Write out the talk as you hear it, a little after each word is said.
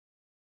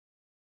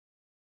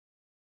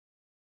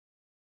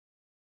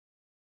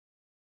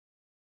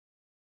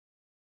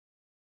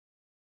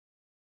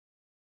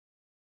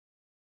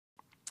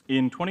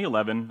In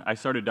 2011, I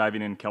started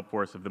diving in kelp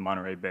forests of the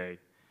Monterey Bay,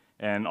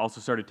 and also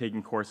started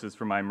taking courses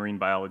for my marine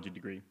biology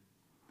degree.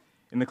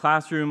 In the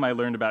classroom, I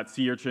learned about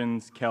sea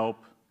urchins,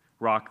 kelp,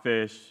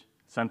 rockfish,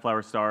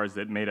 sunflower stars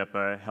that made up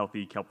a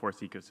healthy kelp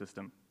forest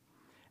ecosystem.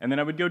 And then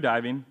I would go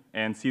diving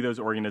and see those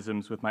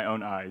organisms with my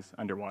own eyes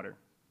underwater.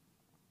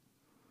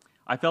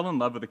 I fell in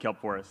love with the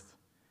kelp forest.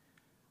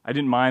 I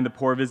didn't mind the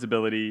poor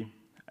visibility,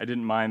 I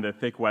didn't mind the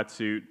thick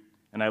wetsuit,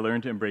 and I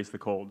learned to embrace the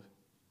cold.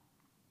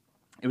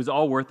 It was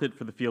all worth it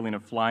for the feeling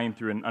of flying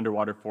through an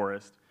underwater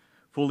forest,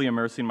 fully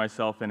immersing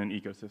myself in an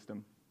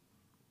ecosystem.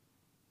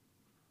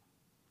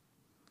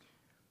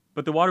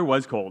 But the water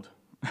was cold.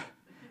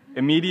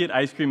 Immediate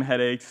ice cream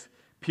headaches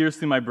pierced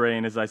through my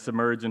brain as I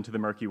submerged into the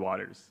murky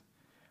waters.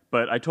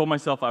 But I told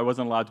myself I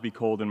wasn't allowed to be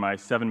cold in my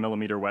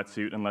 7mm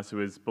wetsuit unless it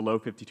was below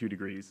 52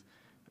 degrees,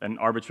 an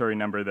arbitrary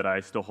number that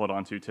I still hold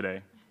on to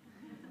today.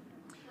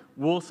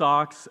 Wool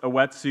socks, a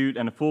wetsuit,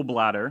 and a full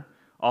bladder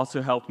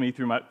also helped me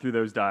through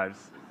those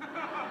dives.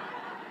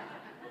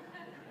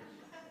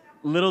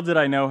 Little did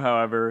I know,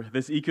 however,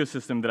 this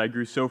ecosystem that I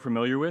grew so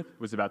familiar with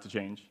was about to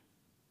change.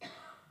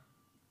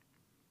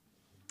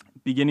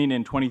 Beginning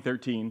in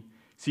 2013,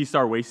 sea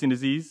star wasting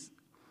disease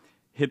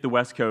hit the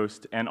West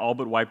Coast and all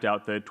but wiped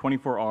out the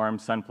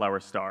 24-armed sunflower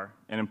star,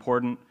 an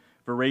important,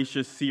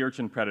 voracious sea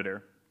urchin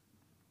predator.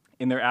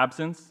 In their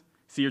absence,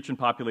 sea urchin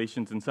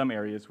populations in some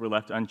areas were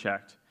left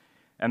unchecked,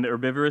 and the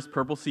herbivorous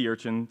purple sea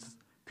urchins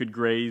could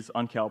graze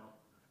on kelp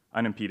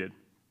unimpeded.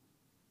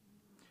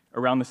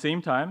 Around the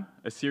same time,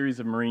 a series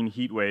of marine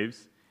heat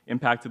waves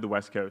impacted the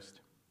West Coast.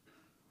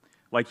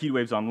 Like heat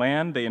waves on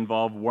land, they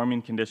involve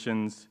warming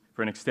conditions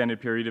for an extended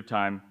period of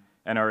time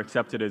and are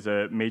accepted as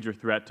a major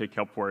threat to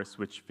kelp forests,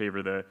 which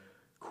favor the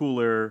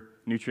cooler,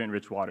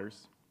 nutrient-rich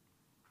waters.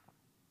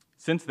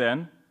 Since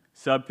then,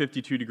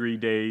 sub-52-degree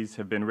days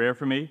have been rare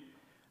for me.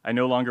 I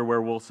no longer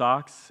wear wool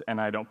socks, and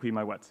I don't pee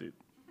my wetsuit.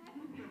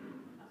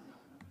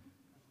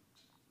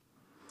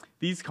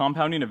 These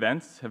compounding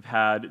events have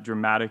had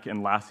dramatic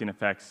and lasting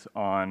effects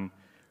on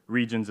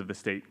regions of the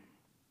state.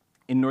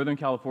 In Northern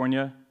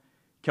California,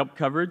 kelp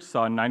coverage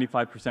saw a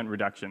 95%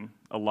 reduction,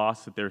 a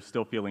loss that they're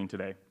still feeling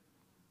today.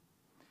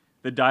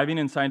 The diving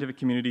and scientific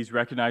communities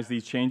recognized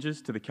these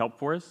changes to the kelp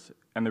forests,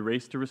 and the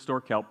race to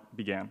restore kelp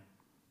began.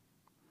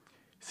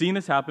 Seeing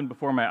this happen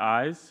before my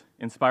eyes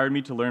inspired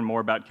me to learn more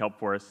about kelp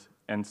forests,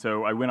 and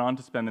so I went on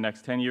to spend the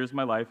next 10 years of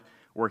my life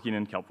working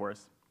in kelp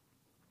forests.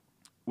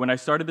 When I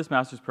started this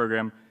master's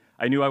program,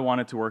 I knew I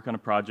wanted to work on a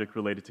project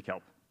related to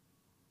kelp.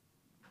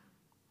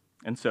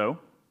 And so,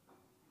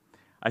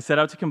 I set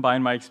out to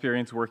combine my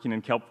experience working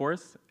in kelp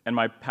forests and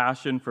my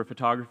passion for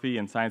photography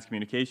and science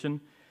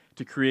communication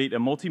to create a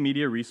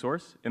multimedia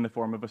resource in the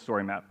form of a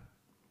story map.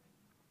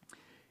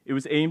 It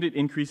was aimed at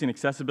increasing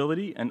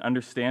accessibility and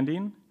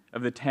understanding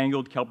of the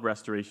tangled kelp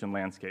restoration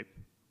landscape.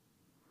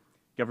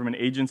 Government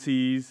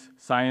agencies,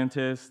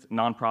 scientists,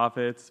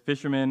 nonprofits,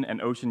 fishermen,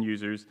 and ocean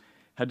users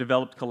had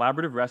developed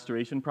collaborative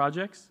restoration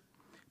projects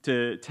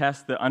to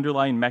test the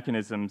underlying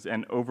mechanisms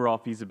and overall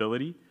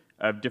feasibility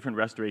of different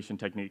restoration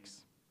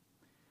techniques.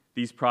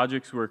 These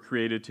projects were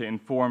created to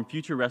inform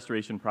future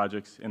restoration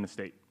projects in the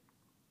state.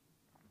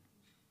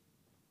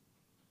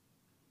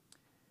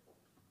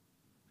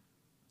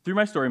 Through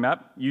my story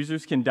map,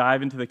 users can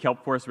dive into the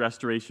kelp forest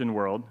restoration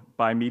world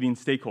by meeting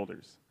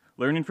stakeholders,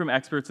 learning from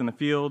experts in the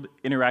field,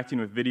 interacting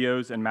with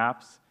videos and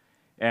maps,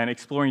 and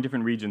exploring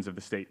different regions of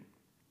the state.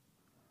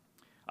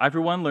 I,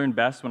 for one, learn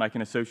best when I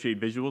can associate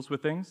visuals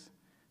with things,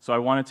 so I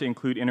wanted to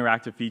include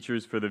interactive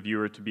features for the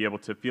viewer to be able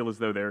to feel as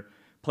though they're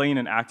playing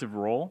an active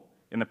role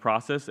in the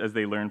process as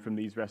they learn from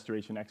these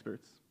restoration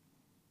experts.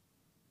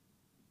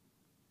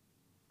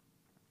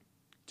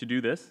 To do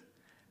this,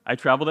 I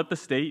traveled up the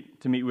state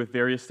to meet with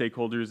various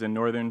stakeholders in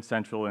Northern,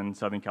 Central, and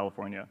Southern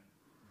California.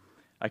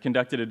 I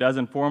conducted a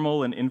dozen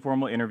formal and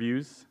informal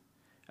interviews,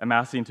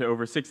 amassing to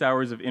over 6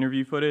 hours of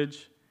interview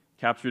footage,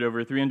 captured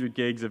over 300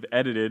 gigs of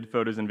edited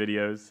photos and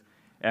videos,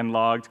 and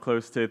logged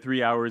close to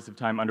 3 hours of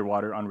time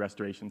underwater on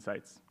restoration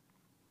sites.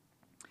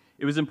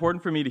 It was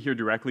important for me to hear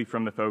directly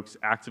from the folks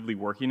actively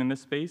working in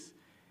this space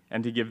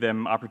and to give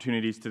them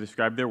opportunities to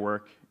describe their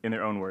work in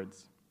their own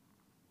words.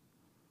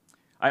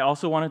 I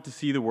also wanted to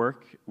see the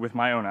work with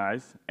my own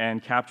eyes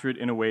and capture it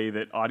in a way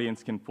that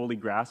audience can fully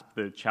grasp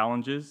the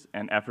challenges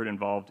and effort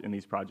involved in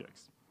these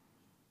projects.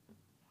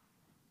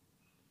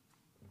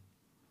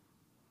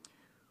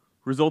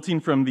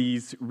 Resulting from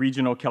these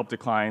regional kelp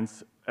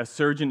declines, a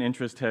surge in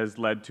interest has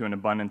led to an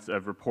abundance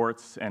of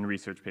reports and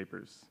research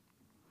papers.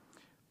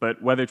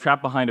 But whether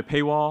trapped behind a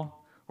paywall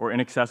or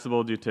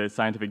inaccessible due to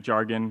scientific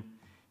jargon,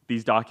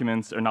 these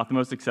documents are not the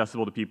most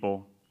accessible to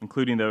people,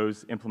 including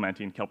those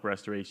implementing kelp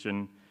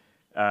restoration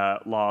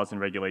laws and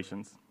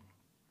regulations.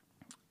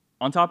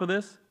 On top of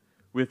this,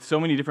 with so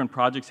many different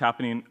projects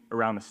happening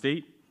around the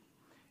state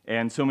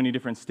and so many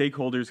different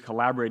stakeholders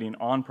collaborating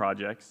on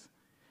projects,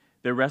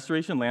 the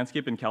restoration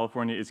landscape in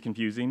California is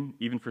confusing,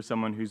 even for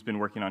someone who's been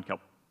working on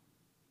kelp.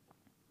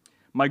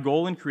 My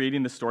goal in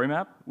creating the story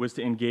map was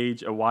to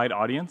engage a wide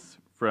audience,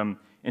 from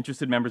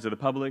interested members of the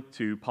public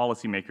to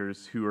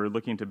policymakers who are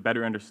looking to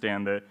better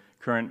understand the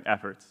current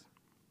efforts.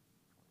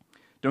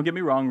 Don't get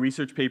me wrong,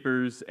 research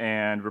papers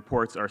and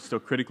reports are still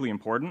critically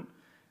important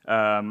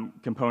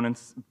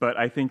components, but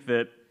I think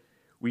that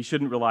we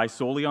shouldn't rely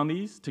solely on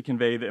these to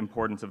convey the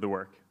importance of the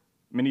work.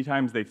 Many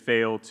times they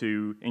fail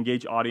to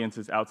engage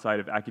audiences outside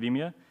of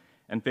academia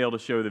and fail to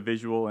show the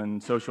visual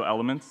and social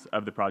elements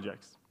of the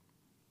projects.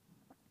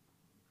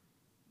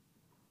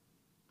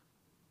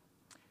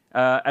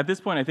 At this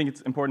point, I think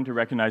it's important to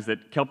recognize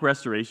that kelp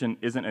restoration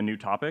isn't a new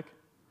topic.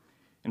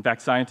 In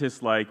fact,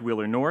 scientists like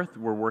Wheeler North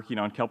were working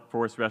on kelp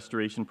forest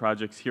restoration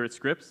projects here at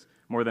Scripps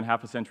more than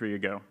half a century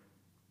ago.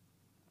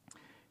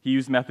 He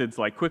used methods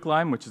like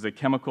quicklime, which is a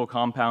chemical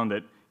compound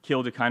that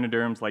killed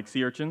echinoderms like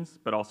sea urchins,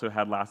 but also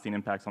had lasting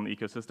impacts on the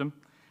ecosystem.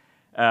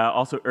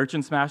 Also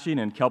urchin smashing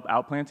and kelp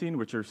outplanting,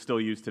 which are still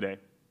used today.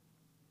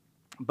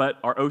 But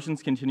our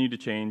oceans continue to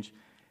change,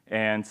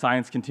 and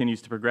science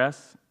continues to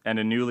progress, and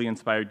a newly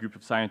inspired group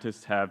of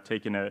scientists have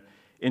taken an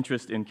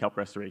interest in kelp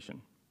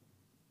restoration.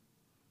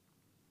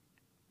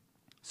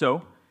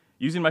 So,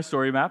 using my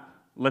story map,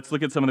 let's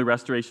look at some of the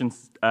restoration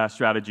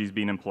strategies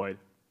being employed.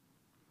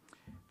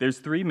 There's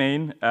three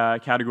main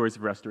categories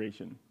of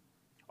restoration: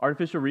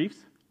 artificial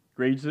reefs,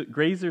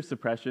 grazer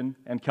suppression,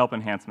 and kelp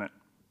enhancement.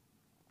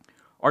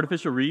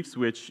 Artificial reefs,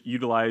 which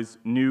utilize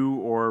new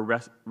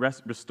or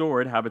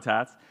restored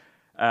habitats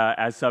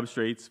as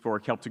substrates for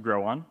kelp to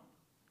grow on.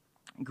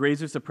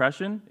 Grazer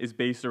suppression is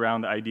based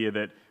around the idea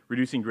that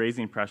reducing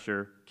grazing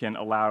pressure can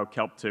allow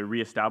kelp to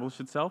reestablish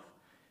itself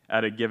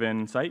at a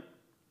given site.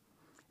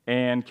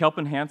 And kelp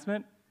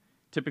enhancement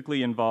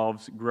typically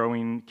involves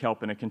growing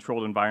kelp in a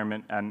controlled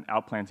environment and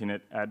outplanting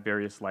it at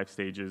various life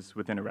stages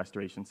within a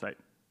restoration site.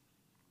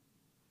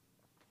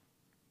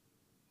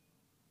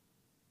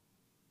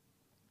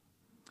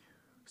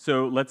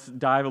 So let's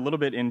dive a little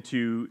bit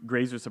into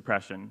grazer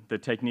suppression, the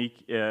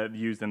technique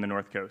used in the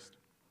North Coast.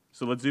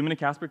 So let's zoom into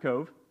Casper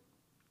Cove,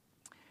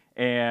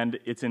 and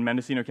it's in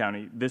Mendocino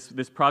County.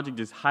 This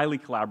project is highly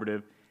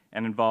collaborative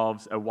and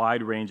involves a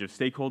wide range of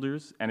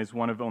stakeholders and is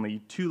one of only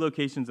 2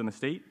 locations in the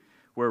state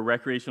where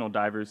recreational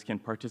divers can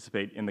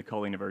participate in the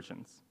culling of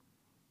urchins.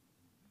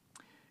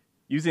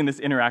 Using this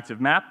interactive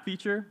map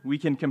feature, we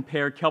can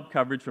compare kelp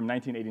coverage from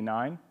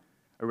 1989,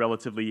 a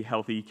relatively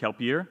healthy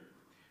kelp year,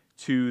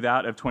 to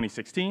that of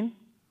 2016,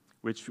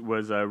 which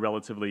was a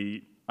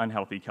relatively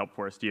unhealthy kelp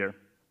forest year.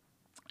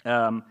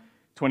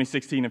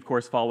 2016, of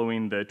course,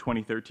 following the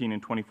 2013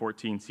 and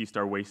 2014 sea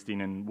star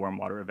wasting and warm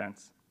water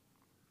events.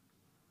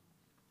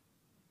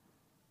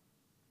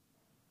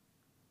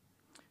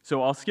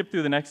 So I'll skip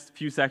through the next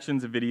few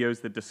sections of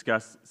videos that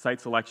discuss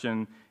site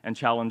selection and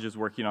challenges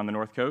working on the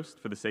North Coast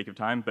for the sake of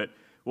time, but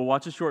we'll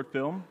watch a short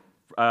film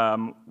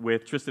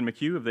with Tristan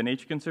McHugh of the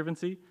Nature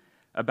Conservancy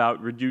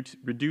about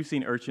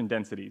reducing urchin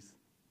densities.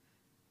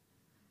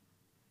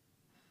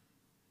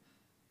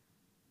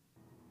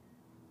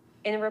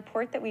 In a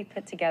report that we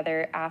put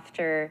together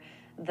after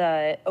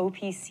the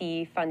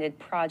OPC-funded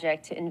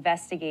project to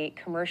investigate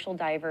commercial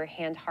diver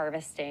hand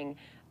harvesting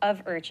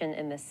of urchin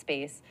in this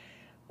space,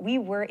 we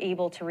were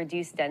able to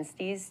reduce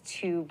densities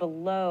to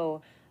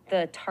below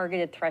the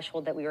targeted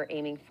threshold that we were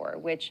aiming for,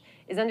 which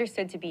is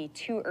understood to be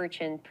 2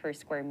 urchin per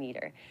square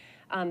meter.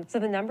 So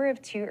the number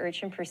of 2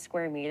 urchin per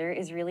square meter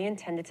is really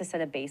intended to set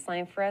a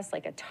baseline for us,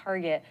 like a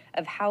target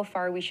of how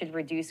far we should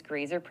reduce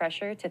grazer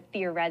pressure to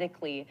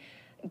theoretically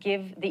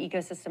give the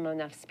ecosystem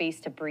enough space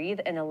to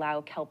breathe and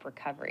allow kelp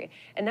recovery.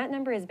 And that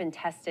number has been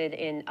tested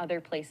in other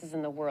places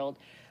in the world,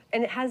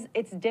 and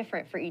it's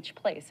different for each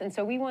place. And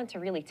so we want to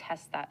really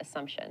test that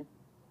assumption.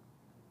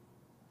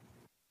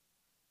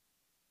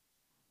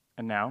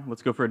 And now,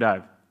 let's go for a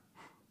dive.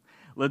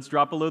 Let's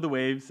drop below the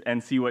waves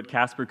and see what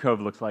Casper Cove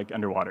looks like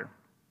underwater.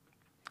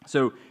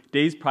 So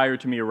days prior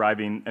to me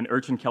arriving, an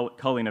urchin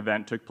culling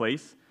event took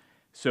place.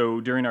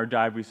 So during our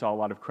dive, we saw a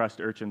lot of crushed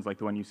urchins like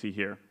the one you see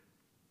here.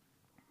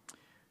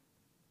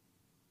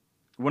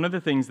 One of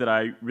the things that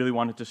I really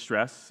wanted to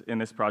stress in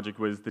this project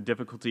was the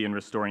difficulty in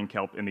restoring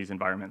kelp in these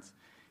environments.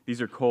 These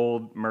are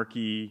cold,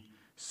 murky,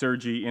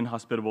 surgy,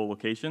 inhospitable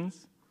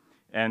locations.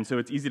 And so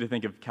it's easy to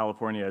think of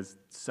California as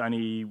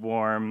sunny,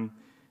 warm,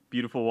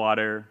 beautiful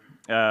water.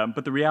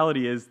 But the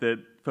reality is that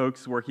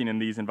folks working in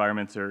these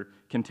environments are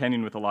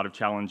contending with a lot of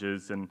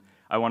challenges, and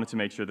I wanted to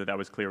make sure that that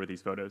was clear with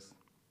these photos.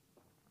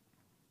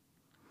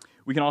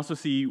 We can also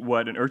see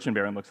what an urchin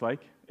barren looks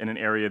like in an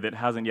area that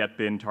hasn't yet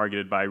been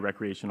targeted by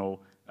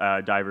recreational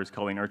divers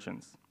culling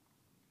urchins.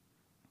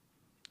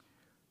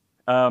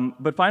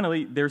 But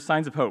finally, there's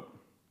signs of hope.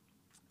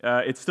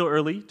 It's still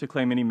early to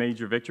claim any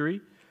major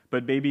victory,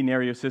 but baby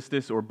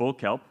Nereocystis or bull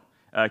kelp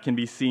can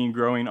be seen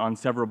growing on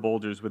several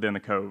boulders within the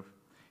cove.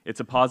 It's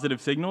a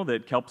positive signal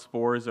that kelp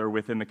spores are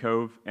within the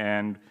cove,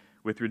 and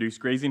with reduced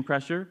grazing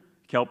pressure,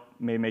 kelp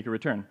may make a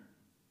return.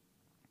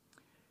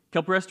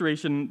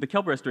 The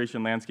kelp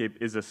restoration landscape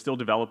is a still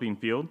developing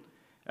field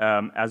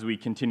as we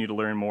continue to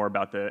learn more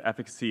about the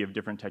efficacy of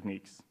different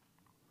techniques.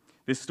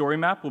 This story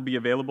map will be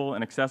available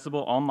and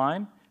accessible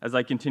online as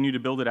I continue to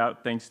build it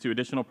out thanks to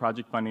additional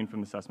project funding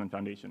from the Sussman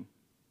Foundation.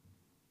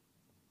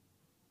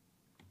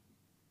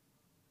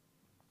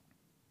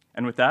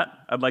 And with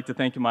that, I'd like to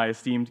thank my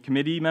esteemed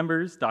committee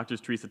members,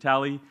 Drs. Teresa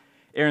Talley,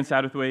 Aaron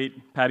Satterthwaite,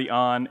 Patty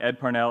Ahn, Ed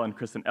Parnell, and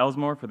Kristen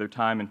Elsmore for their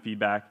time and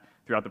feedback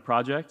throughout the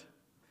project.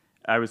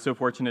 I was so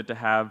fortunate to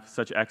have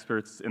such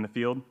experts in the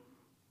field.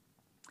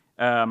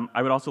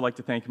 I would also like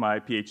to thank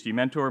my PhD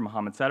mentor,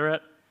 Mohammed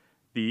Sadaret,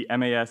 the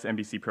MAS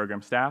MBC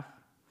program staff,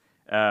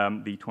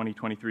 the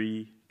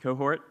 2023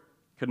 cohort.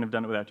 Couldn't have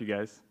done it without you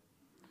guys.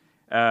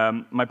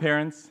 My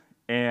parents,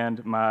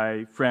 and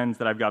my friends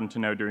that I've gotten to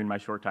know during my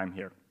short time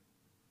here.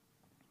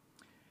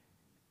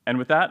 And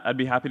with that, I'd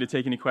be happy to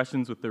take any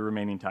questions with the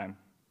remaining time.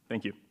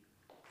 Thank you.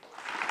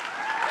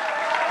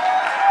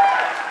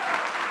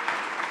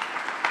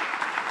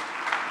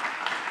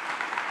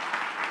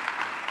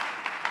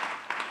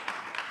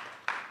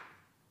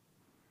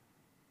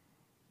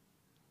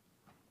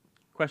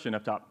 Question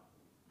up top.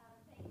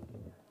 Thank you.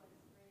 That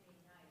was really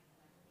nice,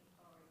 and I'm looking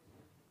forward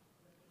to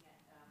looking at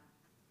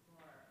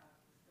more of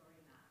the story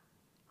map.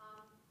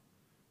 How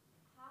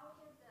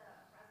did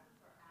the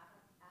presence or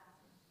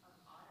absence of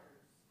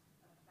otters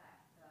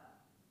affect the,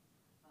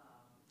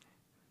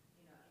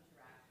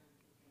 interactions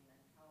between the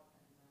kelp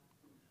and the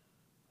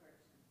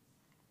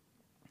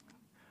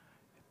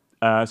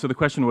urchins? So the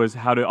question was,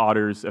 how do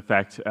otters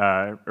affect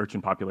urchin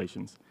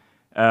populations?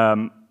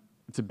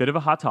 It's a bit of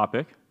a hot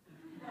topic.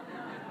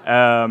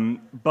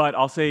 But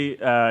I'll say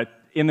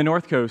in the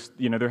North Coast,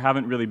 there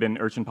haven't really been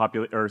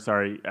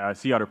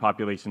sea otter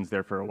populations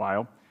there for a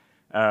while.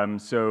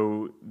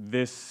 So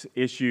this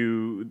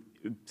issue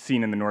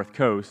seen in the North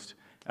Coast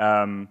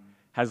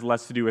has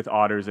less to do with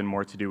otters and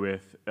more to do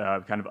with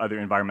kind of other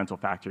environmental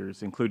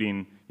factors,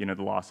 including the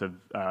loss of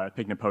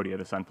Pycnopodia,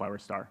 the sunflower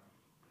star.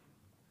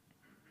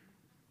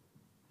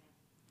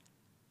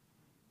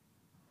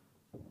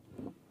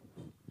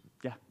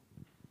 Yeah.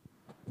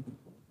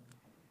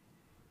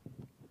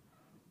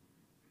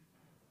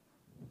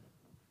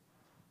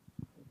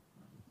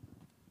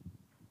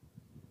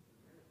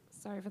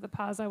 Sorry for the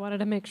pause. I wanted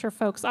to make sure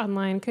folks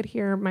online could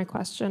hear my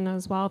question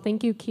as well.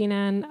 Thank you,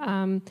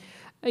 Kenan.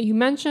 You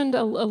mentioned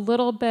a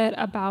little bit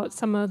about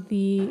some of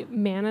the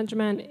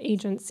management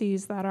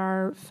agencies that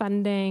are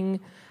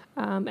funding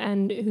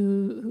and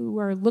who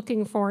are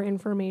looking for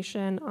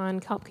information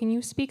on kelp. Can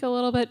you speak a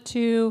little bit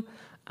to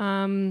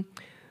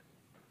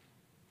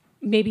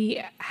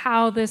maybe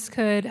how this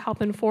could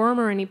help inform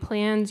or any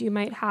plans you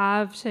might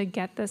have to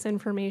get this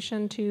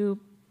information to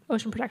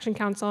Ocean Protection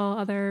Council,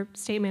 other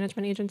state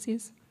management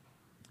agencies?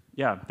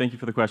 Yeah, thank you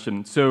for the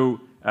question.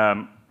 So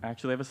I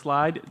actually have a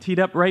slide teed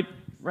up right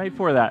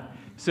for that.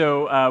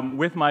 So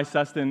with my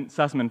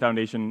Sussman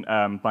Foundation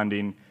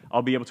funding,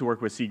 I'll be able to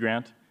work with Sea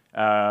Grant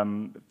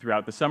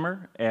throughout the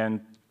summer, and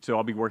so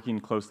I'll be working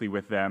closely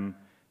with them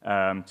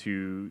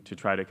to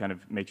try to kind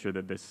of make sure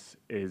that this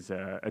is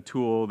a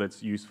tool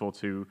that's useful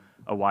to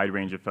a wide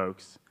range of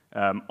folks.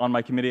 On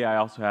my committee, I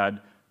also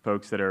had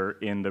folks that are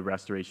in the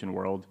restoration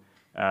world,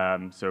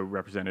 so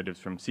representatives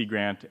from Sea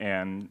Grant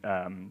and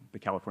the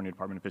California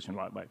Department of Fish and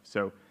Wildlife.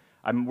 So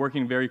I'm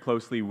working very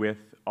closely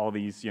with all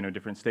these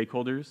different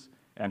stakeholders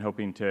and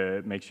hoping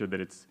to make sure that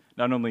it's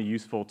not only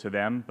useful to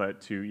them, but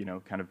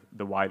to kind of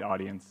the wide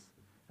audience,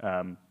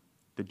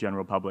 the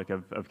general public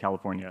of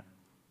California.